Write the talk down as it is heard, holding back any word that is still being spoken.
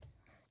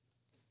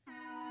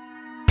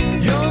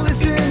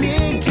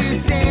listening to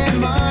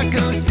San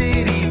Marcos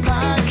City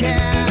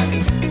Podcast.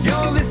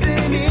 You're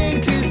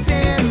listening to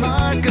San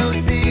Marcos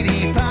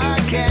City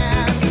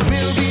Podcast.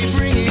 We'll be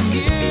bringing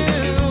you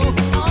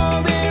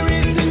all there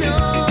is to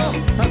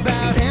know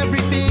about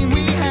everything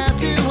we have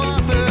to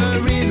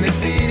offer in the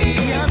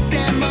city of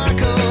San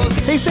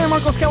Marcos. Hey, San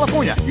Marcos,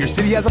 California, your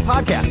city has a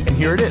podcast, and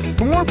here it is.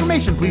 For more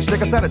information, please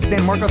check us out at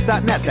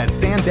sanmarcos.net. That's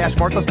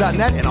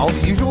san-marcos.net and all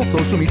the usual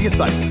social media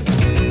sites.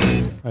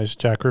 Hi, it's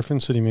Jack Griffin,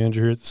 City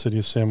Manager here at the City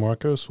of San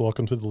Marcos.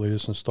 Welcome to the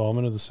latest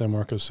installment of the San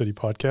Marcos City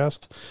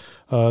Podcast.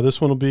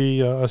 This one will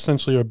be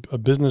essentially a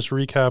business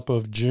recap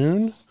of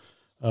June.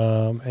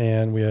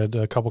 And we had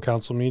a couple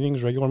council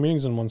meetings, regular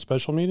meetings, and one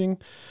special meeting.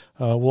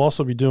 We'll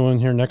also be doing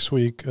here next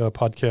week a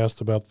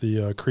podcast about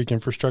the creek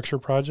infrastructure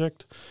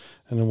project.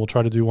 And then we'll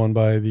try to do one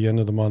by the end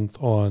of the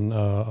month on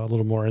a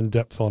little more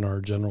in-depth on our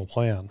general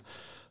plan.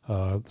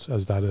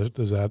 As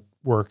that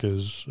work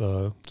is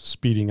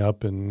speeding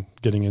up and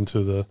getting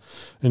into the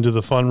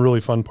really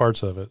fun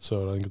parts of it.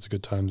 So I think it's a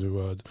good time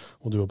to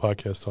we'll do a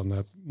podcast on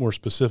that more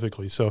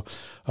specifically. So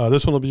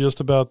this one will be just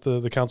about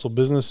the council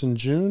business in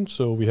June.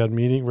 So we had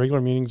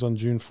regular meetings on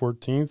June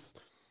 14th,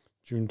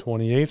 June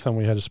 28th, and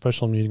we had a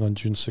special meeting on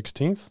June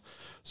 16th.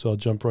 So I'll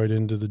jump right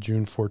into the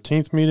June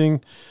 14th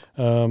meeting.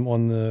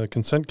 On the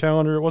consent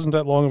calendar, it wasn't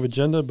that long of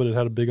agenda, but it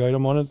had a big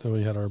item on it. Then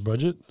we had our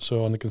budget.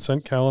 So on the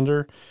consent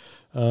calendar,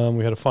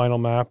 we had a final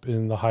map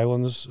in the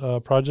Highlands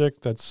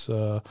project. That's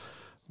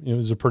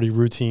these are pretty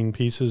routine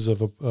pieces of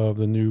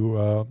the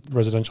new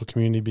residential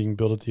community being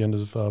built at the end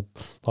of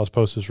Las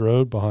Postas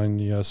Road behind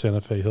the Santa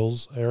Fe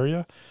Hills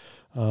area.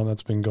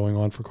 That's been going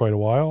on for quite a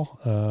while.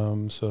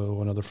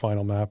 So another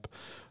final map,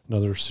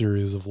 another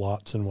series of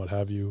lots and what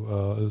have you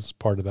is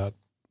part of that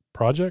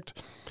project.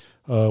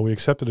 We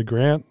accepted a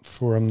grant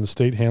from the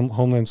State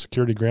Homeland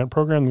Security Grant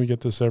Program. We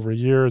get this every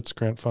year. It's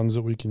grant funds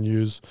that we can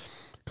use,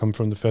 come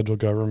from the federal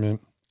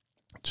government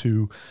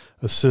to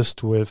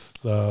assist with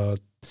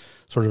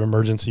sort of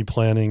emergency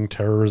planning,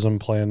 terrorism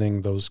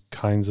planning, those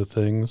kinds of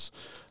things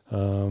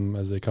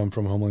as they come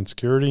from Homeland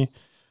Security.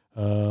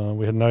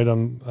 We had an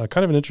item,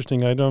 kind of an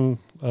interesting item.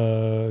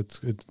 It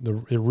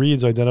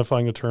reads,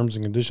 identifying the terms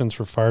and conditions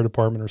for fire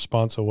department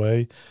response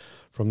away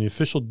from the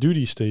official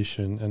duty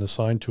station and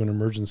assigned to an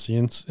emergency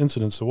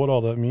incident. So what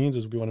all that means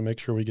is we want to make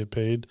sure we get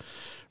paid,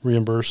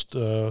 reimbursed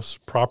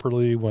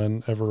properly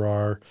whenever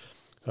our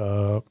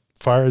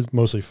fire,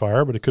 mostly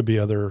fire, but it could be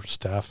other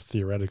staff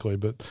theoretically,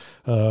 but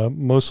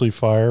mostly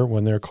fire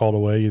when they're called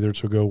away either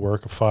to go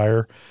work a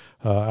fire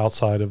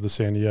outside of the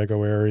San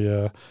Diego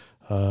area.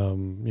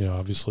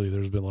 Obviously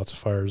there's been lots of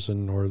fires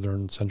in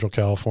northern Central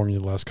California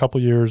the last couple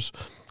of years,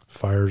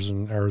 fires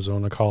in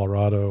Arizona,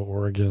 Colorado,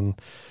 Oregon,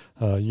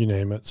 you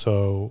name it.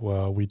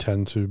 So we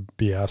tend to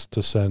be asked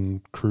to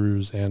send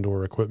crews and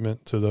or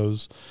equipment to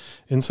those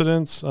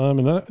incidents.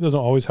 And that doesn't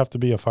always have to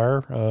be a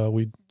fire.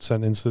 We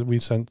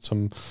sent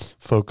some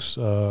folks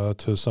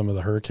to some of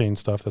the hurricane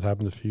stuff that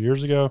happened a few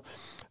years ago.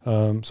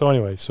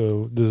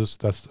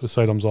 This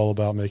item's all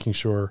about making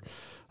sure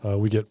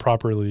we get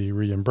properly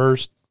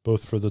reimbursed,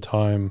 both for the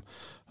time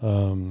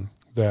and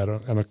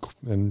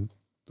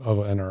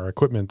our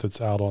equipment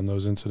that's out on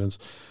those incidents,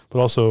 but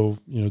also,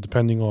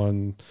 depending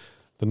on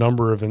the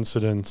number of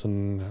incidents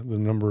and the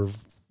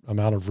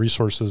amount of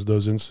resources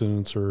those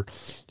incidents are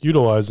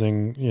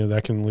utilizing,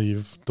 that can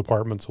leave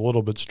departments a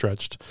little bit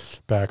stretched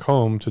back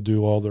home to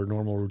do all their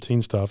normal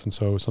routine stuff. And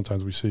so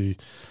sometimes we see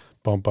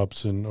bump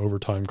ups in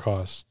overtime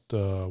costs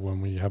when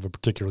we have a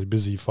particularly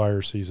busy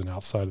fire season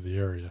outside of the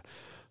area.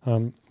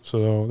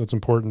 So that's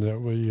important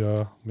that we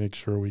make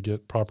sure we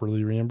get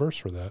properly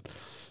reimbursed for that.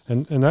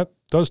 And that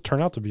does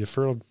turn out to be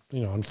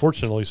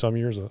unfortunately some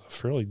years, a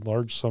fairly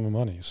large sum of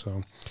money.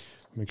 So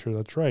make sure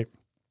that's right.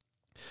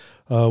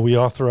 We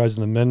authorized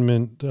an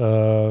amendment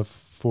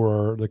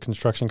for the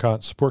construction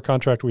support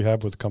contract we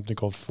have with a company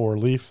called Four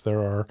Leaf.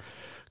 They're our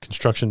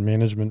construction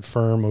management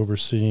firm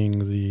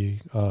overseeing the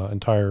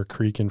entire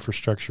creek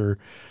infrastructure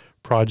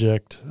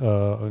project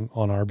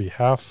on our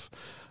behalf.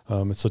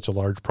 It's such a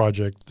large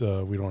project.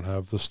 We don't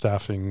have the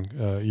staffing,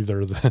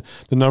 either the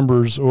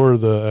numbers or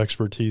the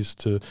expertise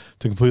to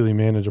completely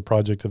manage a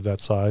project of that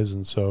size.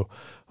 And so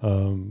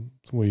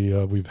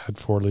we've had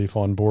Four Leaf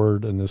on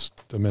board, and this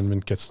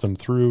amendment gets them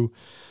through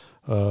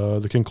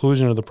the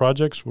conclusion of the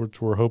projects,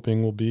 which we're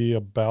hoping will be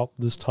about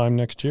this time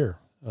next year.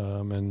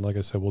 And like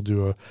I said, we'll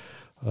do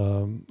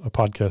a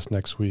podcast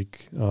next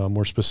week,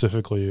 more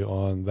specifically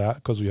on that,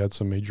 because we had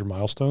some major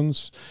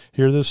milestones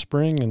here this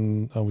spring,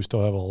 and we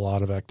still have a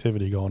lot of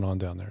activity going on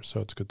down there. So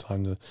it's a good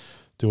time to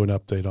do an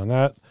update on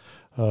that.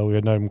 We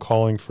had an item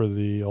calling for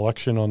the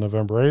election on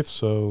November 8th.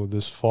 So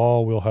this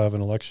fall we'll have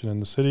an election in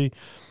the city.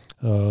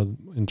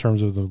 In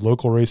terms of the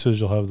local races,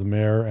 you'll have the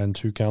mayor and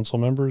 2 council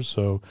members.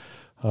 So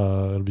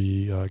it'll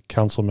be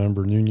Council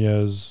Member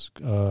Nunez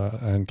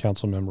and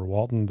Council Member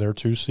Walton, their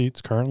 2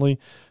 seats currently,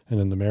 and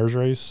in the mayor's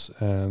race.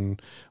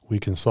 And we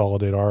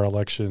consolidate our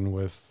election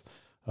with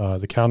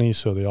the county,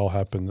 so they all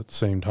happen at the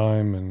same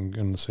time and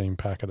in the same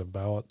packet of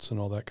ballots and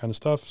all that kind of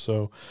stuff.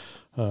 So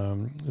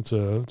it's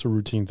a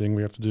routine thing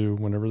we have to do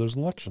whenever there's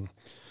an election.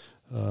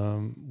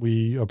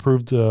 We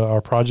approved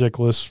our project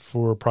list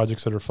for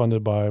projects that are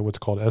funded by what's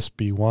called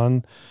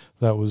SB1.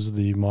 That was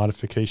the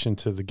modification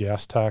to the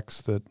gas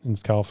tax that in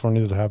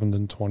California that happened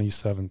in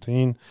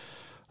 2017.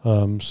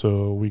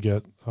 So we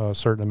get a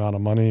certain amount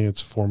of money.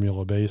 It's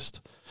formula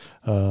based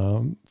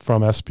from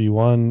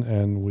SB1,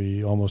 and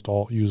we almost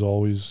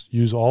always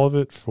use all of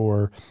it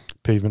for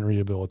pavement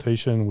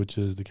rehabilitation, which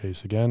is the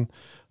case again.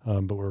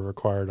 But we're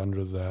required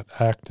under that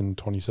act in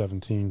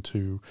 2017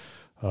 to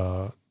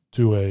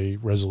do a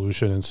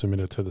resolution and submit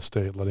it to the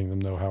state, letting them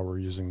know how we're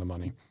using the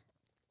money.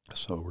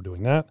 So we're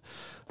doing that.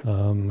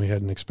 We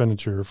had an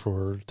expenditure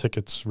for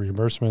tickets,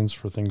 reimbursements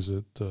for things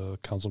that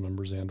council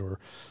members and or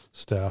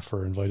staff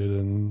are invited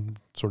and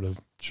sort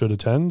of should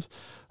attend.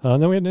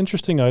 Then we had an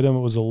interesting item.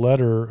 It was a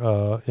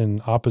letter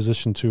in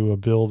opposition to a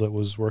bill that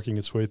was working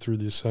its way through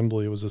the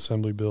assembly. It was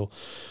Assembly Bill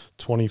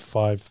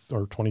 25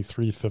 or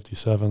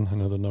 2357. I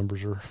know the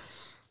numbers are...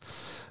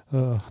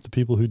 the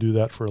people who do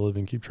that for a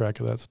living keep track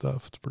of that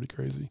stuff. It's pretty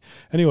crazy.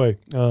 Anyway,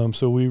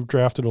 so we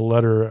drafted a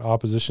letter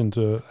opposition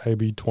to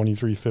AB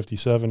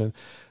 2357. It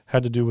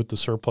had to do with the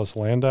Surplus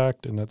Land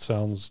Act, and that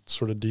sounds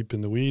sort of deep in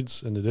the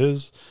weeds, and it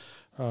is.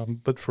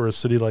 But for a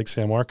city like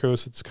San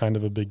Marcos, it's kind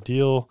of a big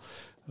deal.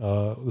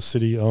 The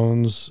city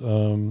owns,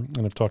 and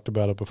I've talked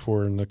about it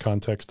before in the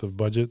context of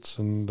budgets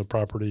and the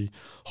property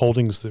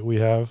holdings that we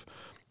have,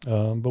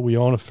 but we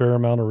own a fair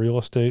amount of real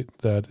estate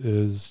that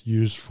is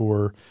used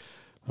for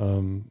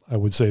I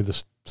would say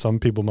this. Some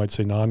people might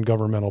say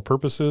non-governmental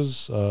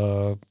purposes.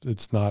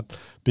 It's not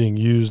being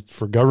used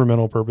for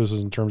governmental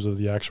purposes in terms of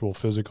the actual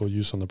physical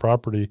use on the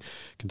property.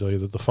 I can tell you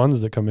that the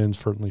funds that come in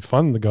certainly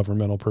fund the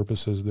governmental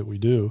purposes that we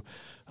do.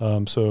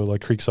 So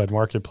like Creekside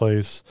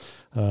Marketplace,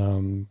 a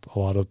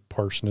lot of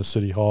Parsoness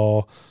City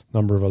Hall, a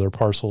number of other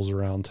parcels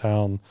around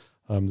town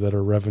that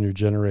are revenue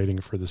generating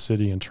for the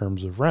city in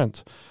terms of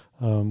rent,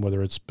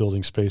 whether it's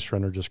building space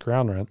rent or just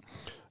ground rent.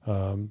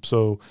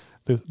 So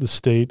the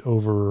state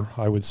over,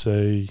 I would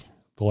say,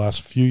 the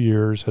last few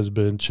years has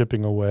been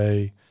chipping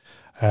away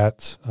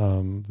at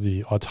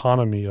the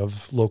autonomy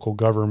of local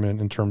government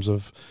in terms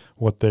of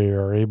what they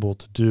are able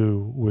to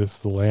do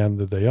with the land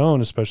that they own,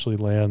 especially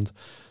land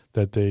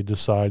that they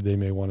decide they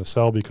may want to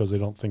sell because they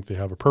don't think they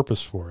have a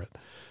purpose for it.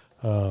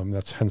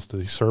 That's hence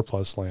the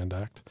Surplus Land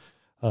Act.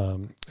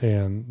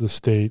 And the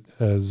state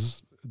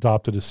has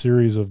adopted a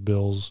series of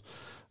bills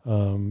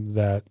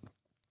that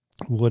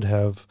would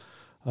have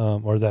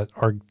or that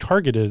are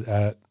targeted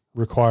at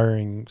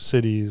requiring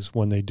cities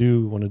when they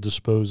do want to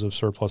dispose of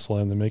surplus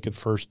land to make it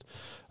first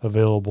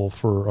available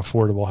for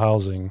affordable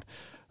housing,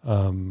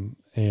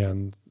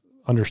 and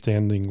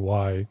understanding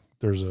why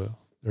there's a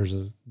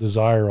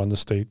desire on the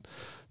state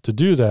to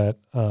do that.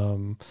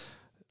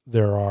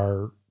 There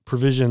are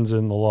provisions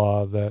in the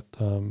law that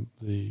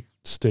the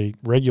state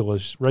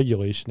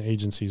regulation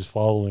agencies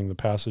following the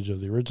passage of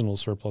the original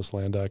Surplus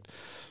Land Act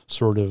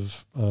sort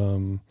of,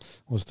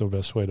 what's the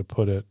best way to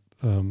put it?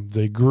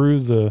 They grew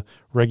the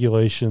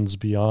regulations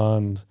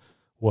beyond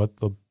what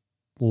the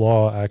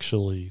law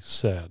actually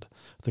said,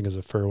 I think is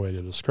a fair way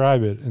to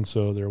describe it. And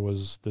so there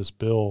was this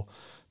bill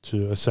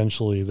to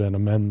essentially then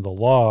amend the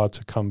law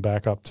to come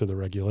back up to the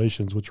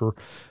regulations, which were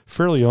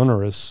fairly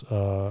onerous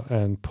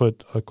and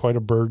put quite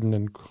a burden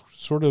and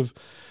sort of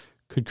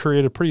could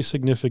create a pretty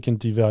significant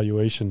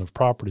devaluation of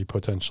property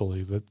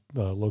potentially that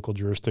local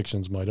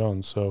jurisdictions might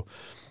own. So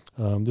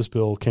this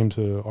bill came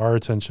to our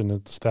attention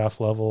at the staff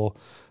level.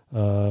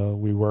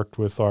 We worked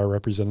with our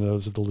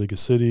representatives at the League of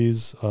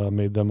Cities,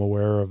 made them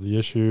aware of the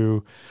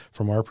issue.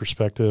 From our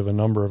perspective, a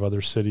number of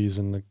other cities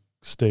in the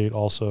state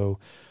also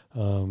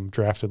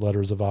drafted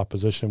letters of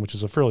opposition, which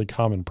is a fairly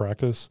common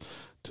practice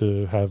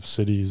to have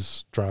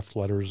cities draft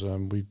letters.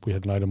 We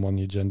had an item on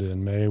the agenda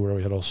in May where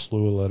we had a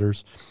slew of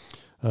letters.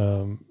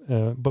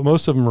 But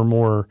most of them are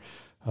more,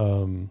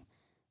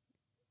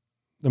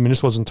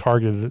 this wasn't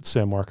targeted at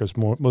San Marcos.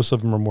 Most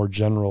of them are more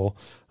general,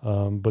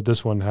 but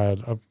this one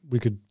we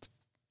could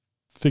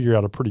figure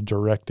out a pretty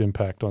direct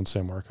impact on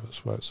San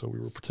Marcos. So we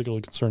were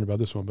particularly concerned about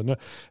this one. But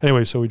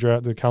anyway, so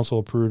the council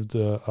approved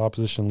the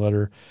opposition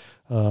letter.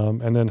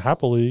 And then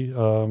happily,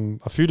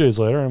 a few days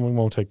later, and we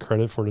won't take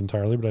credit for it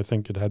entirely, but I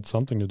think it had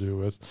something to do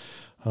with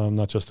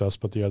not just us,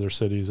 but the other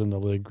cities in the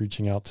league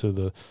reaching out to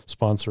the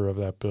sponsor of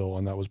that bill,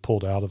 and that was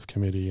pulled out of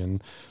committee.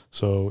 And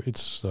so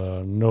it's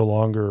no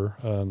longer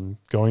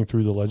going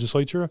through the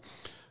legislature.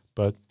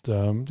 But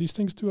these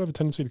things do have a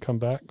tendency to come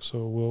back,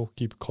 so we'll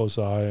keep a close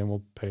eye and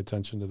we'll pay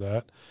attention to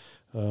that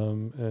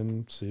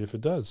and see if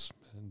it does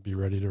and be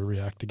ready to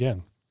react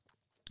again.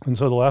 And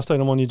so the last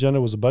item on the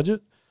agenda was a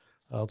budget.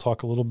 I'll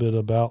talk a little bit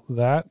about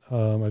that.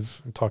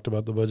 I've talked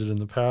about the budget in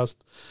the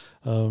past.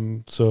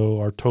 So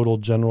our total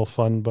general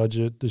fund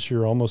budget this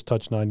year almost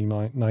touched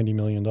 $90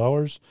 million.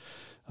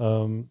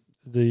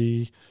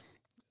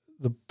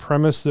 The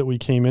premise that we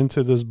came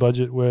into this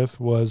budget with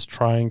was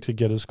trying to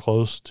get as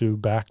close to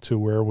back to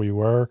where we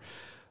were,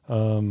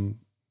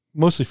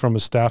 mostly from a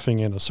staffing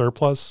and a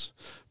surplus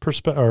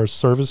or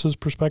services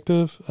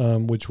perspective,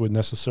 which would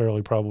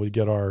necessarily probably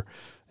get our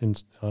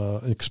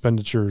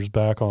expenditures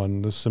back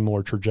on the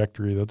similar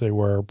trajectory that they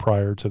were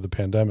prior to the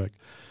pandemic.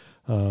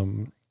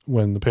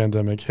 When the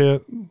pandemic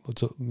hit,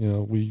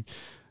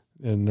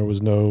 there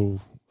was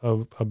no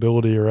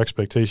ability or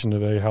expectation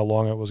of how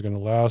long it was going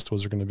to last.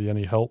 Was there going to be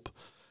any help?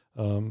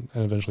 And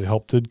eventually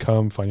help did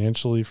come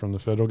financially from the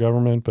federal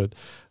government, but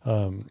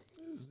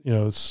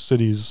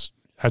cities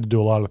had to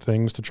do a lot of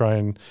things to try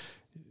and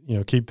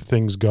keep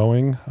things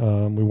going.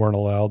 We weren't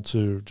allowed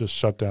to just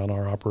shut down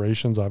our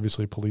operations.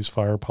 Obviously, police,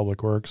 fire,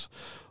 public works,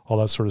 all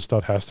that sort of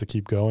stuff has to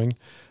keep going.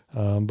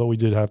 But we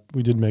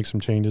did make some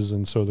changes,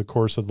 and so the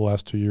course of the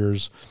last 2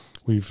 years,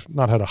 we've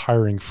not had a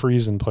hiring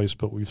freeze in place,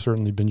 but we've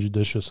certainly been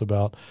judicious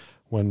about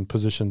when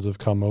positions have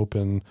come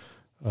open,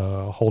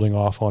 holding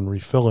off on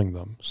refilling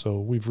them. So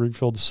we've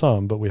refilled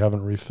some, but we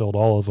haven't refilled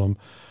all of them.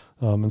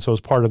 And so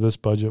as part of this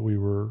budget, we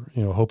were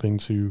hoping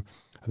to.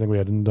 I think we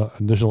had an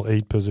additional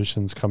 8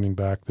 positions coming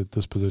back that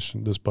this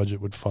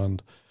budget would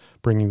fund,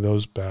 bringing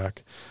those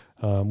back,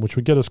 which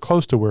would get us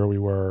close to where we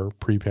were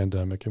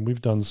pre-pandemic. And we've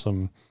done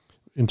some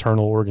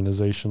internal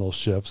organizational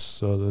shifts,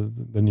 so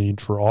the need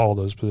for all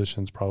those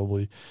positions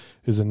probably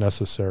isn't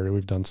necessary.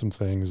 We've done some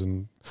things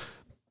and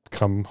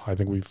I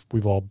think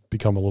we've all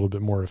become a little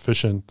bit more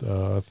efficient,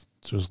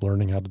 just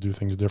learning how to do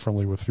things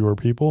differently with fewer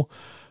people.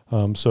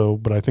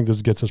 But I think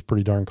this gets us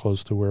pretty darn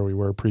close to where we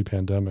were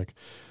pre-pandemic.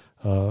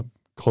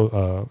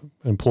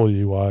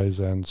 Employee-wise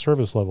and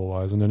service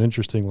level-wise. And then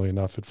interestingly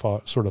enough, it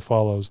sort of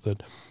follows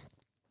that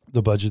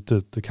the budget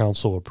that the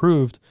council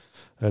approved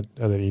at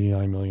that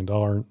 $89 million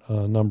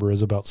number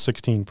is about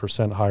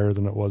 16% higher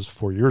than it was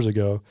 4 years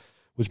ago,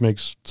 which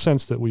makes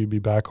sense that we'd be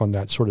back on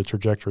that sort of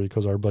trajectory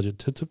because our budget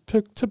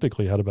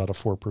typically had about a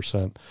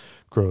 4%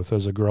 growth.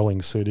 As a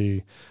growing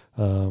city,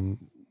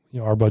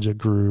 our budget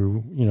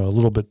grew, a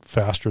little bit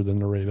faster than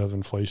the rate of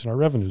inflation. Our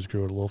revenues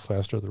grew at a little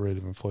faster than the rate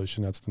of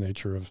inflation. That's the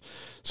nature of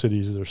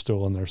cities that are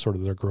still in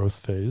their growth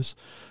phase.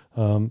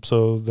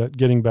 So that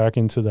getting back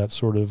into that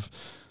sort of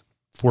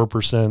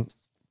 4%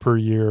 per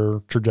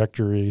year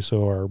trajectory.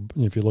 So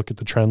if you look at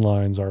the trend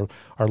lines, our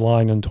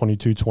line in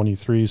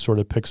 22-23 sort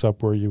of picks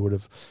up where you would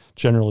have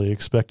generally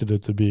expected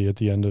it to be at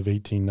the end of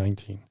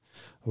 18-19.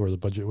 Or the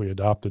budget we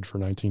adopted for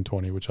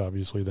 19-20, which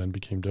obviously then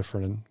became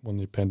different when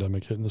the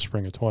pandemic hit in the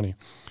spring of 20.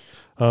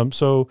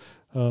 So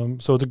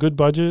it's a good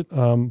budget,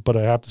 but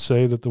I have to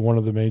say that one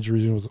of the major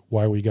reasons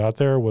why we got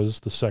there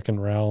was the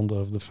second round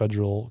of the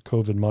federal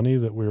COVID money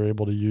that we were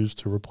able to use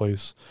to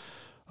replace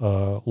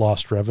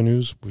lost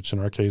revenues, which in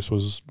our case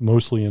was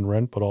mostly in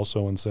rent, but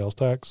also in sales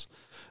tax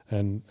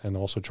and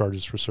also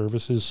charges for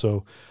services.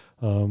 So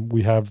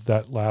we have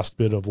that last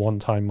bit of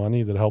one-time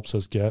money that helps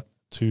us get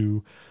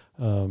to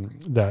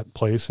that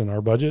place in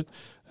our budget.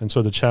 And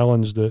so the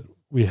challenge that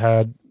we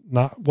had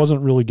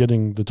wasn't really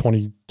getting the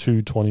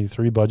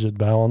 22-23 budget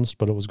balanced,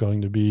 but it was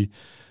going to be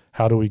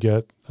how do we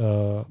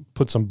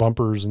put some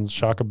bumpers and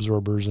shock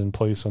absorbers in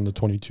place on the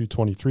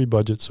 22-23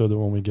 budget so that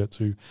when we get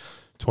to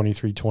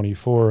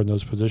 23-24 and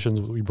those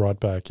positions that we brought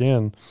back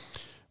in,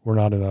 we're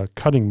not in a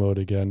cutting mode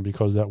again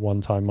because that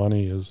one-time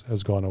money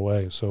has gone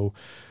away. So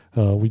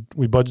we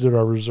budgeted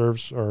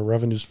our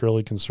revenues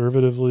fairly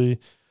conservatively.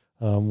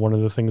 One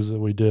of the things that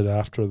we did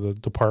after the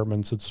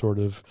departments had sort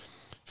of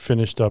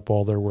finished up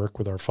all their work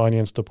with our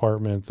finance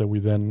department, that we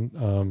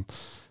then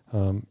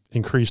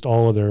increased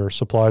all of their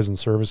supplies and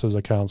services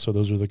accounts. So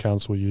those are the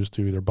accounts we used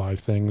to either buy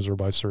things or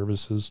buy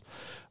services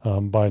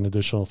by an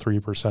additional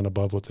 3%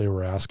 above what they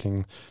were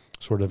asking,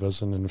 sort of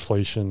as an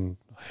inflation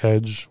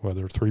hedge.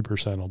 Whether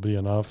 3% will be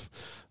enough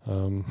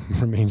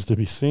remains to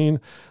be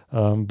seen.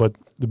 But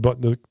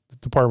the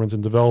departments in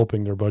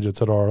developing their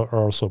budgets are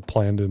also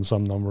planned in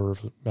some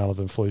amount of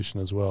inflation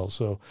as well.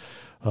 So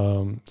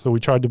we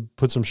tried to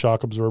put some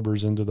shock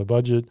absorbers into the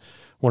budget.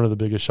 One of the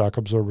biggest shock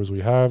absorbers we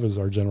have is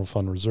our general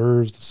fund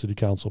reserves. The city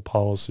council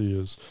policy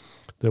is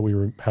that we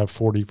have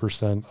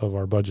 40% of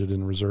our budget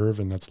in reserve,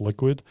 and that's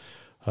liquid.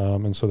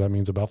 And so that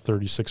means about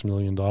 $36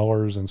 million.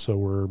 And so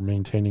we're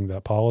maintaining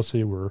that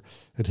policy. We're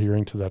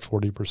adhering to that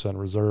 40%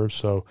 reserve.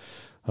 So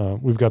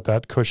we've got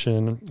that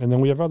cushion. And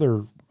then we have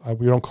other,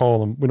 we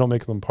don't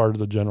make them part of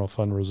the general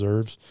fund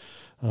reserves,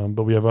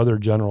 but we have other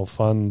general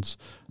funds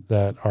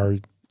that are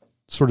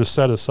sort of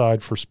set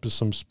aside for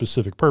some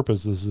specific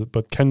purposes,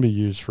 but can be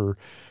used for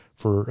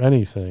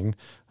anything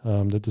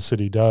that the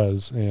city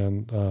does.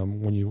 And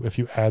if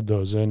you add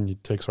those in,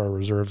 it takes our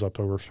reserves up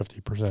over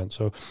 50%.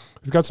 So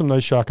we've got some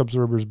nice shock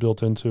absorbers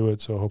built into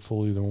it. So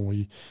hopefully then when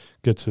we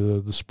get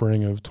to the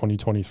spring of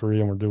 2023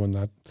 and we're doing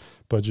that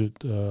budget,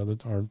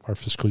 that our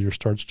fiscal year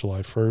starts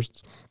July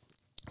 1st.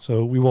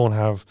 So we won't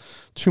have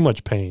too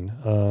much pain.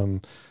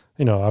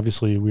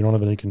 Obviously we don't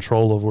have any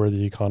control of where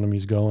the economy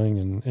is going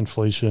and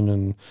inflation,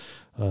 and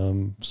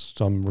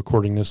I'm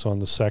recording this on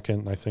the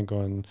 2nd. I think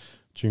on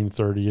June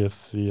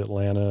 30th, the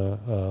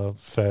Atlanta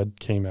Fed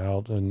came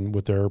out and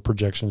with their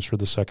projections for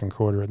the second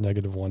quarter at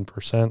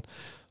 -1%.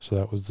 So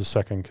that was the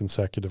second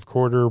consecutive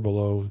quarter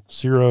below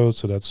zero.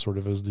 So that's sort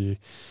of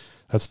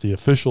that's the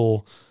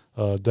official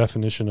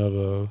definition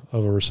of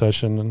a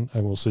recession,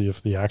 and we'll see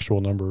if the actual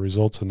number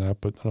results in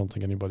that. But I don't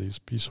think anybody's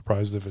be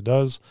surprised if it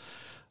does.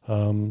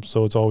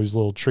 So it's always a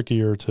little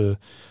trickier to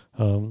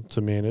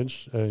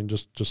manage, and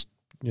just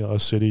a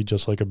city,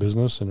 just like a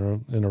business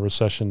in a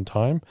recession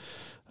time.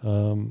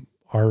 If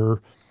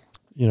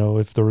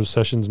the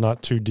recession's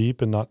not too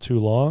deep and not too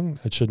long,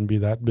 it shouldn't be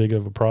that big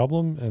of a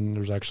problem. And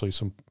there's actually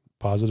some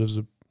positives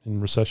in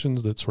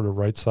recessions that sort of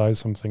right-size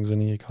some things in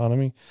the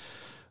economy.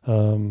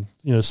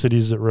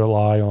 Cities that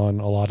rely on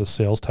a lot of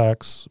sales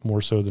tax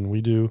more so than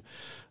we do.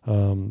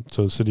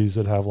 So cities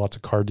that have lots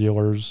of car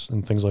dealers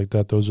and things like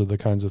that, those are the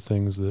kinds of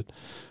things that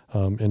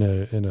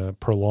in a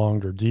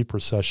prolonged or deep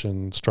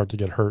recession start to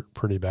get hurt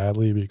pretty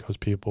badly, because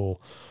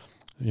people,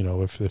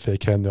 if they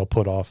can, they'll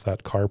put off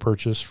that car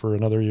purchase for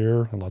another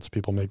year. And lots of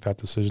people make that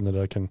decision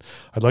that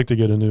I'd like to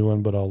get a new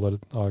one, but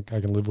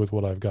I can live with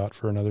what I've got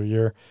for another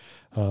year.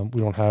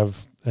 We don't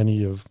have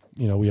any of,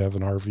 we have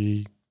an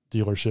RV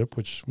dealership,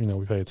 which,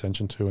 we pay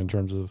attention to in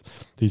terms of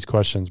these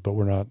questions, but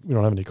we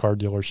don't have any car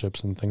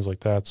dealerships and things like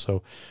that.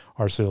 So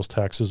our sales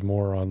tax is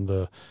more on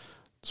the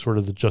sort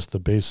of just the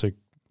basic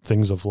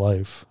things of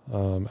life,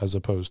 as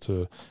opposed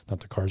to,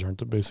 not the cars aren't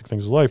the basic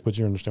things of life, but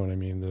you understand what I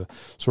mean, the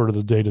sort of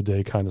the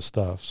day-to-day kind of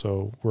stuff.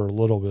 So we're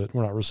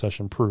not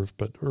recession proof,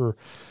 but we're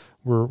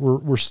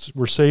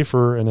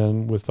safer. And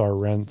then with our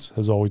rent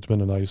has always been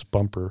a nice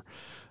bumper.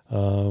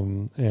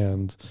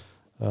 And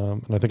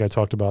I think I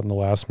talked about in the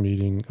last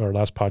meeting, or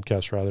last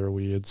podcast rather,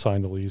 we had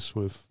signed a lease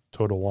with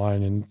Total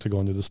Wine and to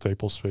go into the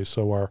Staples space.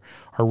 So our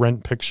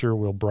rent picture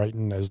will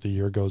brighten as the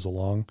year goes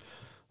along.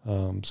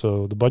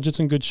 So the budget's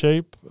in good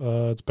shape.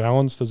 It's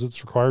balanced as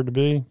it's required to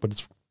be, but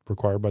it's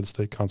required by the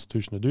state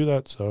constitution to do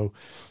that. So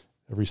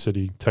every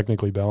city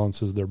technically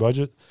balances their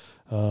budget.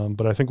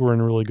 But I think we're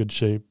in really good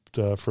shape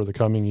for the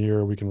coming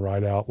year. We can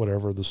ride out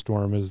whatever the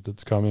storm is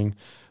that's coming,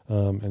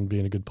 and be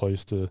in a good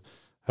place to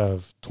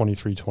have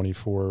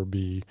 23-24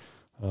 be,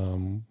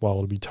 while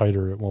it'll be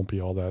tighter, it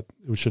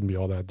shouldn't be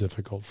all that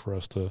difficult for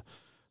us to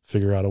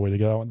figure out a way to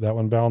get that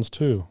one balanced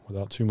too,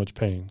 without too much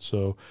pain.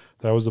 So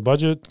that was the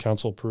budget.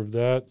 Council approved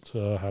that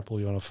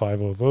happily on a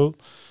 5-0 vote.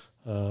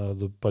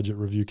 The Budget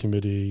Review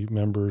Committee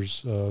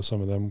members,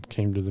 some of them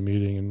came to the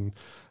meeting,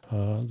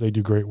 and they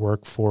do great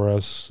work for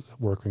us,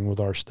 working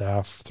with our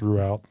staff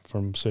throughout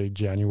from, say,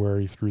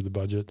 January through the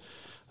budget.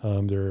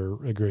 They're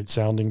a great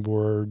sounding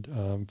board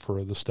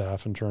for the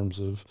staff in terms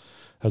of,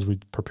 as we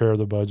prepare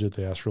the budget,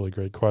 they ask really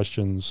great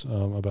questions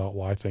about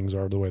why things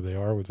are the way they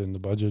are within the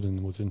budget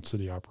and within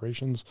city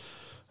operations.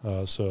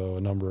 So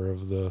a number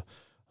of the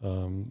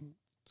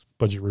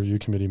Budget Review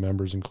Committee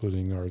members,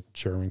 including our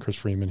chairman, Chris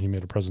Freeman, he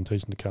made a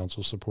presentation to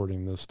council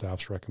supporting the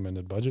staff's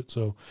recommended budget.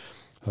 So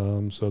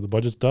the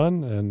budget's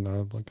done, and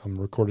I'm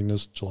recording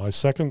this July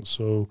 2nd,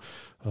 so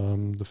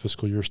the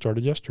fiscal year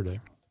started yesterday.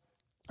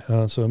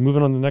 So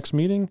moving on to the next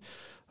meeting,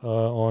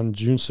 on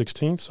June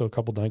 16th, so a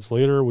couple nights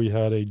later, we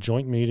had a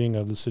joint meeting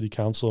of the City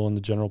Council and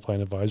the General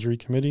Plan Advisory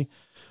Committee.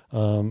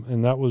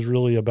 And that was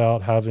really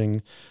about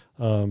having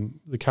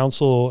the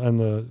council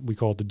and we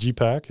call it the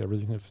GPAC.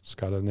 Everything, if it's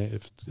got a name,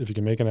 if you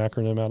can make an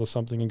acronym out of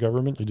something in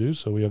government, you do.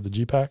 So we have the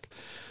GPAC.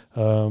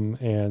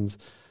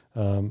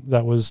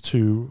 That was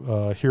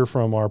to hear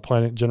from our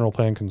general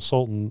plan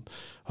consultant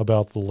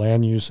about the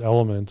land use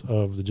element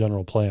of the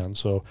general plan.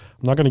 So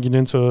I'm not going to get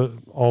into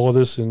all of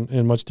this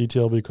in much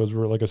detail, because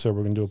like I said,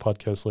 we're going to do a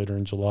podcast later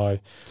in July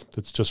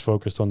that's just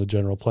focused on the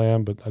general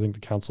plan. But I think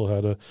the council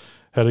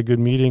had a good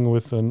meeting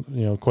with,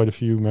 quite a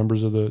few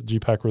members of the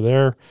GPAC were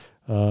there,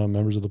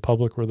 members of the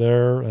public were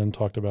there, and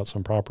talked about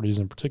some properties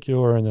in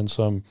particular, and then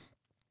some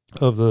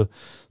of the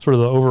sort of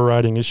the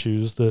overriding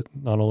issues that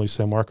not only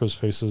San Marcos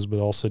faces, but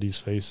all cities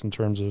face in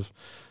terms of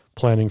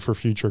planning for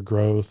future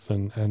growth.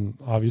 And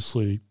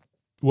obviously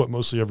what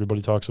mostly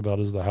everybody talks about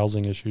is the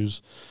housing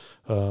issues,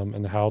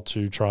 and how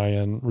to try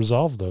and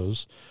resolve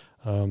those.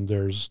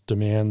 There's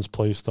demands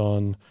placed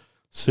on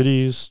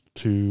cities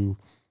to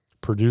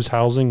produce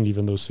housing,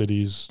 even though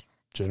cities,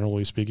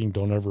 generally speaking,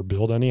 don't ever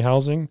build any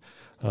housing.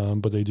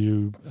 But they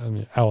do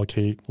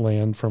allocate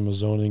land from a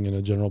zoning and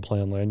a general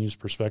plan land use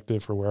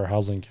perspective for where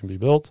housing can be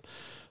built.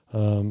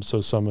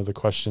 So some of the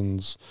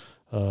questions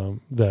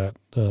that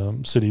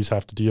cities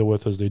have to deal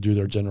with as they do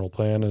their general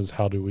plan is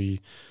how do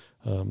we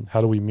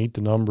meet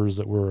the numbers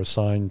that we're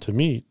assigned to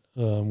meet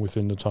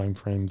within the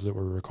timeframes that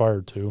we're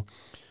required to,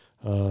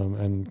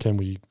 and can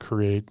we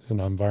create an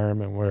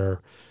environment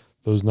where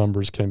those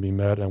numbers can be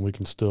met and we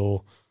can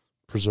still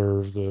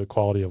preserve the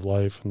quality of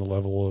life and the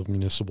level of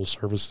municipal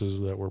services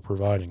that we're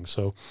providing.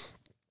 So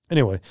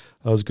anyway, it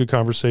was a good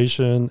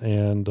conversation,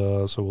 and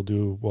so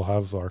we'll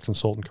have our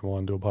consultant come on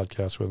and do a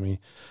podcast with me,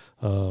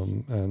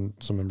 and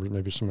some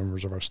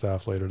members of our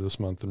staff later this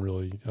month, and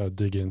really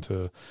dig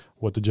into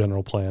what the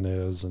general plan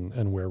is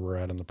and where we're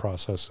at in the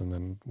process, and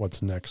then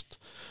what's next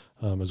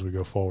as we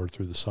go forward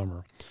through the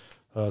summer.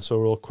 So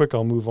real quick,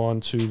 I'll move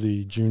on to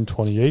the June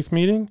 28th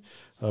meeting.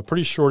 A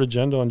pretty short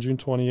agenda on June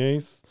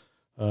 28th.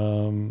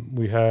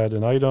 We had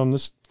an item,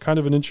 this kind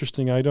of an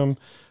interesting item.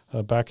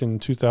 Back in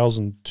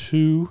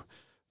 2002,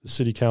 the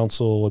City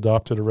Council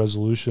adopted a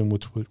resolution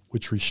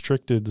which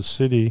restricted the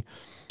city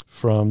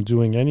from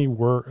doing any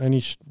work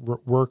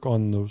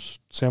on the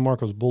San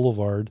Marcos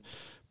Boulevard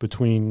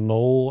between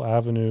Knoll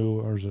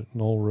Avenue, or is it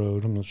Knoll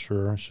Road? I'm not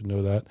sure. I should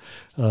know that.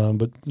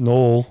 But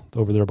Knoll,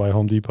 over there by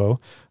Home Depot,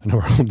 I know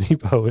where Home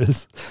Depot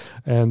is,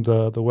 and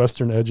the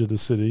western edge of the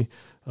city,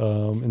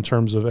 in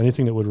terms of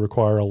anything that would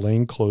require a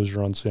lane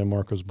closure on San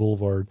Marcos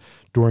Boulevard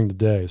during the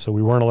day. So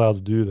we weren't allowed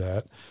to do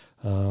that.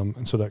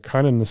 And so that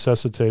kind of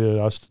necessitated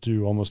us to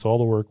do almost all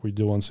the work we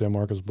do on San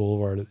Marcos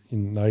Boulevard at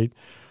night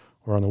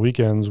or on the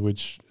weekends,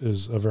 which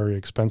is a very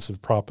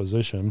expensive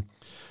proposition.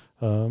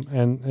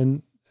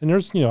 And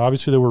there's,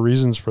 obviously there were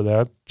reasons for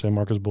that. San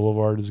Marcos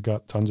Boulevard has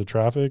got tons of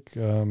traffic.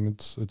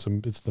 It's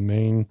the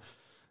main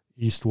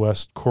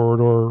east-west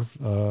corridor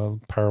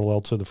parallel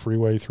to the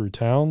freeway through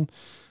town.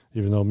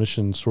 Even though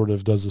Mission sort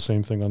of does the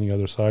same thing on the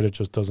other side, it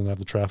just doesn't have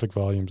the traffic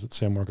volumes that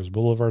San Marcos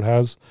Boulevard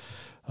has.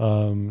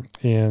 So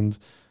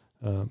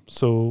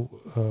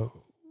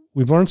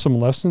we've learned some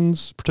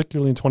lessons,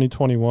 particularly in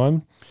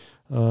 2021.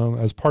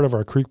 As part of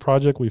our Creek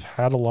project, we've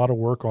had a lot of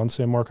work on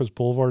San Marcos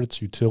Boulevard.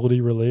 It's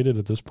utility related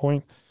at this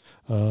point.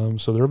 So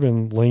there have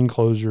been lane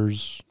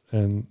closures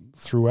and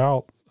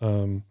throughout,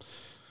 I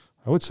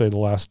would say the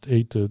last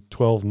 8 to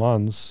 12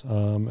 months.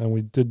 And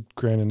we did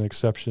grant an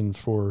exception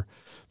for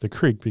the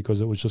Creek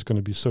because it was just going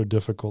to be so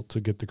difficult to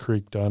get the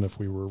Creek done if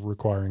we were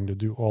requiring to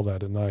do all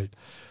that at night.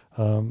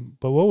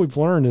 But what we've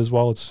learned is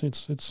while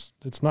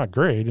it's not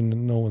great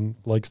and no one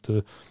likes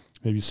to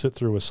maybe sit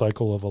through a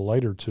cycle of a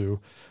light or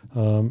two,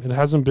 it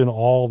hasn't been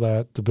all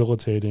that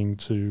debilitating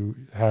to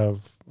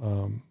have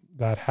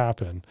that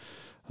happen.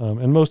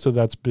 And most of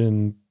that's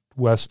been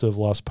west of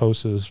Las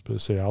Posas,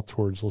 but say out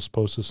towards Las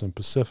Posas and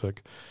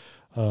Pacific.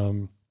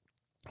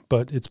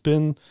 But it's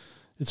been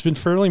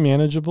fairly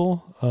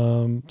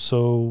manageable.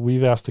 So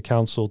we've asked the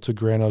council to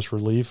grant us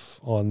relief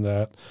on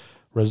that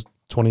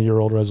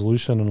 20-year-old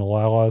resolution and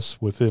allow us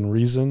within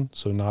reason,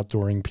 so not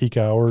during peak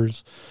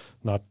hours,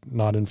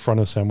 not in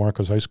front of San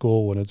Marcos High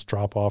School when it's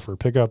drop-off or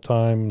pickup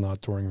time, not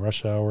during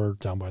rush hour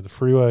down by the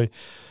freeway.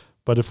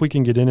 But if we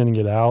can get in and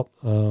get out,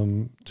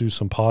 do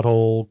some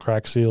pothole,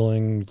 crack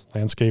sealing,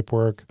 landscape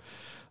work,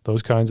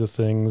 those kinds of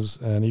things,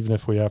 and even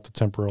if we have to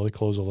temporarily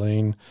close a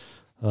lane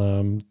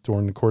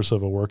during the course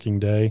of a working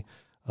day,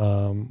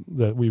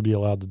 that we'd be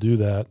allowed to do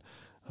that.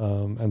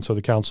 And so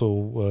the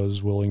council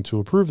was willing to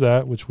approve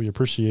that, which we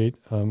appreciate.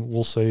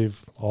 We'll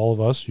save all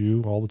of us,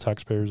 all the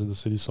taxpayers of the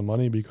city, some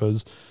money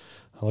because,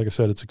 like I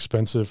said, it's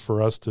expensive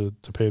for us to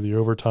pay the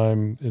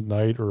overtime at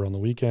night or on the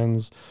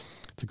weekends.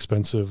 It's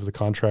expensive, the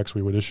contracts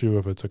we would issue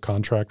if it's a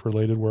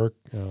contract-related work.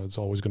 It's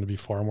always going to be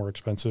far more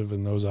expensive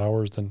in those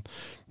hours than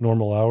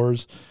normal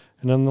hours.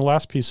 And then the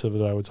last piece of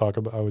it I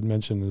would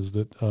mention is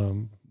that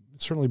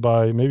certainly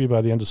by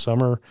the end of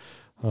summer,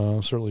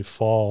 certainly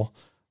fall,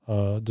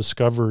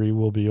 Discovery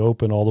will be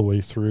open all the way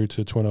through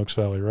to Twin Oaks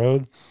Valley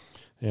Road.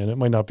 And it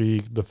might not be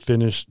the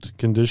finished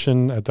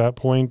condition at that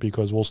point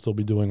because we'll still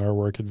be doing our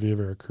work at Via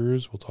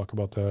Veracruz. We'll talk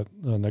about that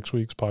next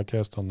week's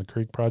podcast on the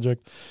Creek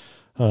project.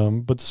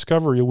 But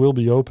Discovery will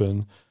be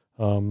open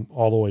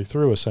all the way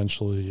through,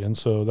 essentially. And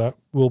so that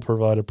will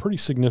provide a pretty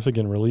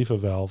significant relief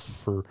valve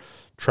for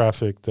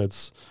traffic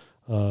that's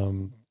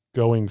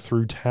going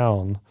through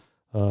town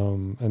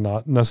and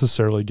not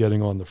necessarily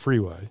getting on the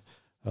freeway.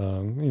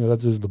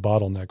 That is the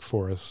bottleneck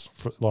for us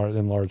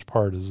in large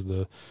part is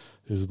the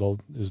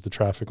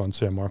traffic on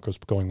San Marcos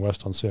going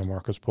west on San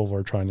Marcos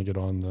Boulevard trying to get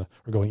or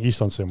going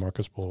east on San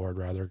Marcos Boulevard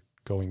rather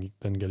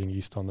getting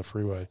east on the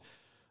freeway.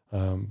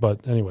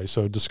 But anyway,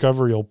 so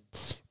Discovery will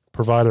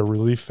provide a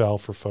relief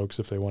valve for folks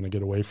if they want to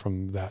get away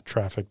from that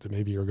traffic that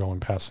maybe you're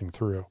passing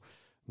through,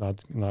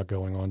 not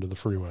going onto the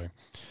freeway.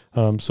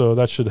 So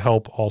that should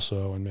help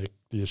also and make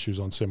the issues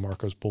on San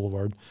Marcos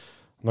Boulevard.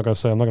 I'm not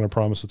going to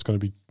promise it's going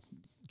to be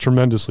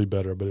tremendously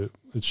better, but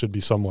it should be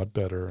somewhat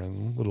better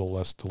and a little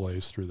less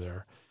delays through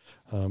there.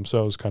 So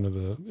that was kind of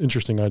the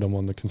interesting item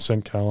on the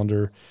consent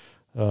calendar.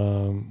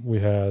 We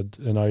had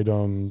an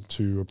item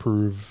to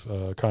approve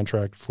a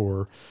contract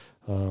for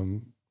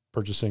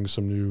purchasing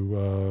some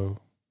new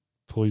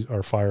police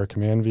or fire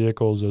command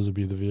vehicles. Those would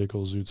be the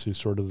vehicles you'd see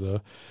sort of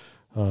the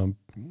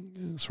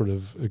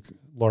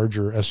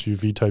larger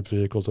SUV type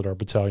vehicles that our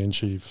battalion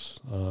chiefs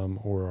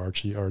or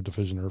our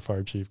division or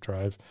fire chief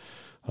drive.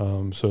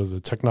 So the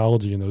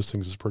technology in those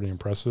things is pretty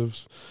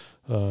impressive.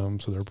 So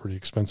they're a pretty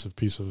expensive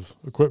piece of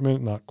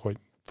equipment, not quite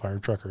fire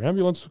truck or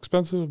ambulance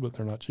expensive, but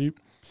they're not cheap.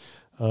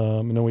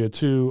 And then we had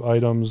 2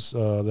 items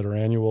that are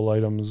annual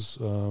items,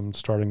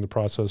 starting the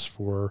process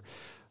for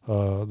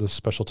the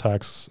special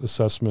tax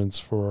assessments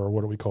for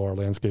what we call our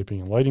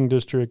landscaping and lighting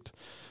district,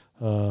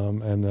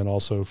 and then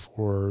also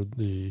for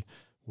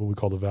what we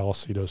call the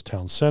Vallecito's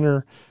Town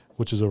Center,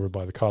 which is over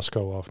by the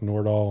Costco off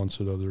Nordall. And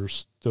so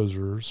those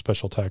are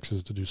special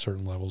taxes to do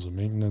certain levels of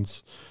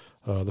maintenance.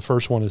 The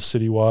first one is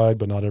citywide,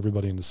 but not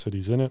everybody in the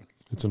city's in it.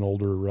 It's an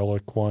older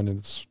relic one, and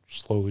it's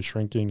slowly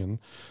shrinking, and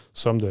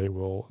someday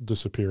will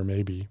disappear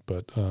maybe.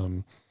 But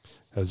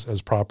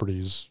as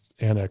properties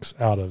annex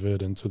out of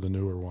it into the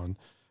newer one,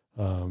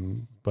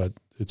 but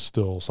it's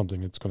still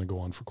something that's going to go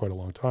on for quite a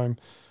long time.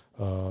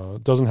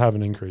 It doesn't have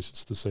an increase;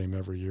 it's the same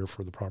every year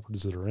for the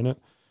properties that are in it.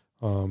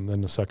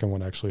 And the second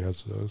one actually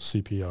has a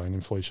CPI, an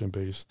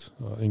inflation-based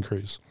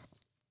increase.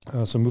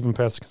 So moving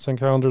past the consent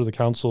calendar, the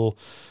council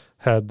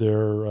had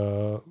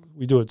their,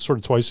 we do it sort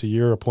of twice a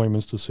year,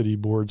 appointments to city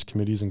boards,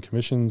 committees, and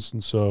commissions.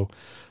 And so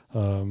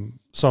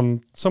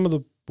some of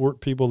the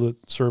board people that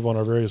serve on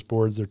our various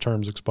boards, their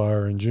terms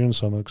expire in June,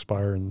 some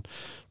expire in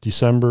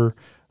December.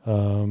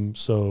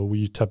 So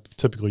we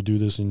typically do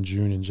this in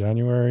June and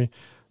January.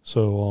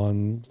 So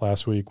on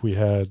last week, we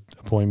had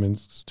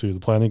appointments to the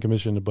Planning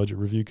Commission, the Budget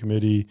Review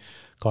Committee,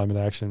 Climate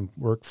Action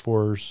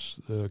Workforce,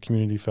 the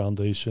Community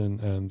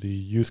Foundation, and the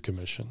Youth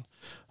Commission.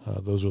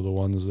 Those are the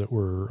ones that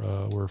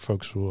were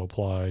folks who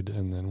applied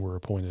and then were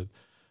appointed.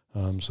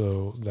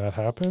 So that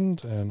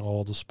happened, and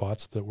all the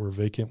spots that were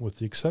vacant, with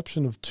the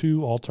exception of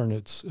 2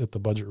 alternates at the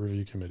Budget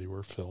Review Committee,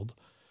 were filled.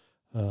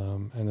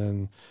 And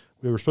then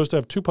we were supposed to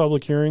have 2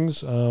 public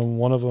hearings.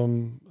 One of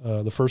them,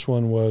 the first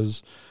one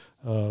was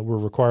we're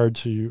required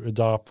to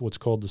adopt what's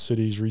called the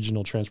city's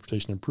Regional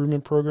Transportation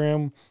Improvement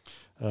Program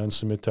and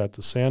submit that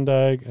to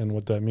SANDAG. And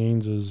what that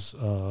means is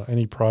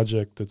any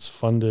project that's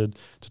funded,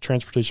 it's a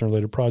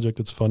transportation-related project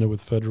that's funded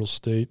with federal,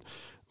 state,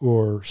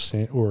 or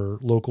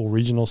local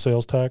regional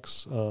sales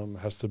tax,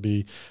 has to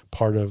be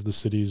part of the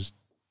city's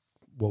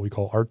what we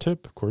call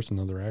RTIP, of course,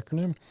 another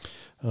acronym.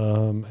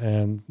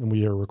 And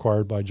we are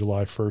required by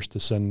July 1st to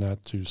send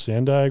that to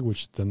SANDAG,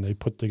 which then they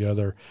put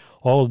together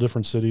all the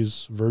different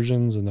cities'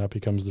 versions, and that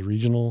becomes the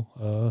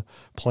regional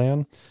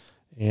plan.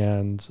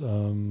 And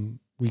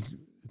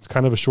it's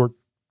kind of a short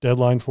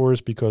deadline for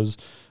us because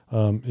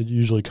it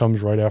usually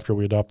comes right after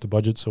we adopt the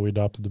budget. So we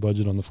adopted the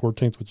budget on the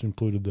 14th, which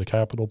included the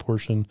capital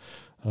portion.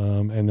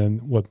 And then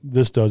what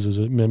this does is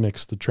it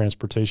mimics the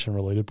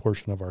transportation-related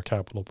portion of our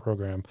capital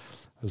program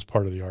as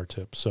part of the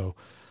RTIP. So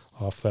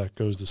off that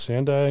goes to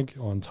SANDAG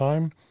on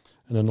time.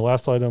 And then the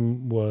last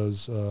item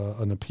was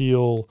an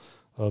appeal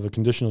of a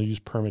conditional use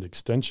permit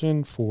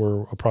extension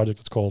for a project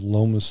that's called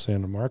Lomas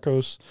San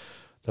Marcos.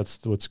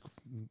 That's what's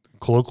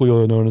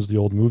colloquially known as the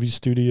old movie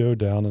studio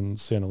down in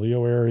San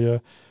Elio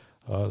area.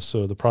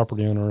 So the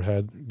property owner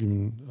had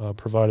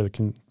provided a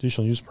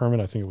conditional use permit,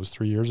 I think it was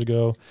 3 years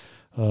ago,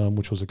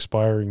 which was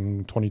expiring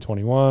in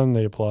 2021.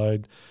 They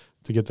applied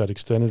to get that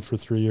extended for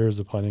 3 years.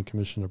 The Planning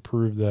Commission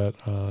approved that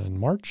in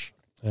March,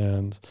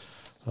 and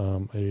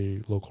a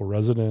local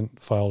resident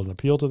filed an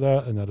appeal to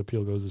that, and that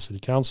appeal goes to City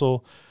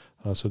Council.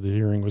 So the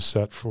hearing was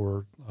set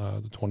for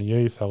the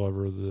 28th.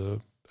 However,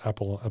 the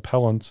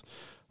appellant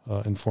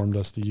informed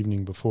us the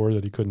evening before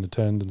that he couldn't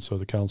attend, and so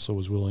the council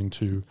was willing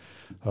to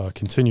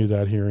continue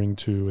that hearing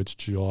to its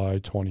July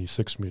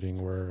 26th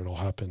meeting, where it'll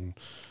happen.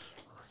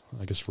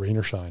 I guess rain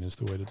or shine is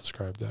the way to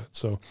describe that.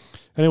 So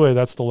anyway,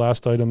 that's the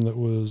last item that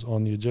was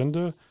on the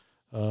agenda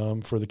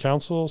for the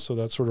council. So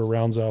that sort of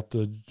rounds out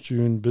the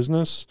June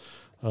business.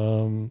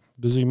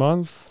 Busy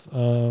month,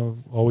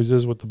 always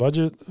is with the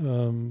budget,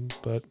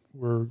 but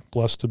we're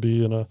blessed to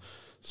be in a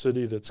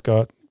city that's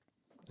got,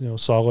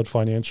 solid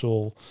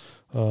financial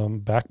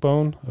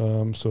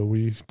backbone. So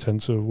we tend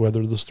to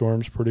weather the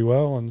storms pretty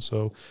well. And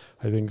so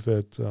I think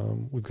that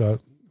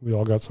we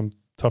all got some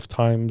tough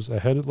times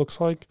ahead, it looks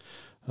like.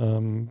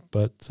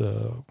 But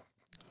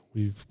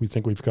we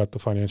think we've got the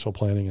financial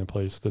planning in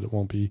place that it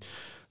won't be,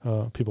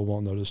 people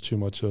won't notice too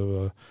much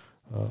of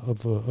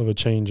a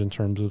change in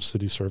terms of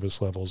city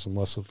service levels,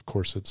 unless of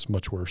course it's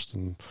much worse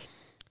than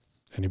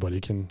anybody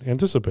can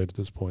anticipate at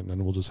this point. And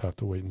then we'll just have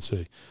to wait and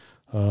see.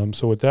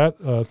 So with that,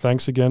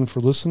 thanks again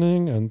for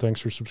listening, and thanks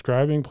for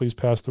subscribing. Please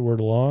pass the word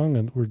along,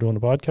 and we're doing a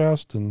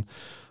podcast, and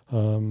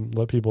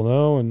let people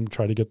know and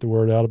try to get the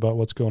word out about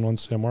what's going on in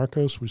San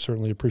Marcos. We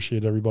certainly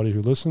appreciate everybody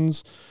who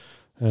listens,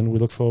 and we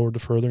look forward to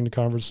furthering the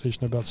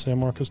conversation about San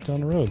Marcos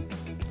down the road.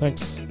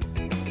 Thanks.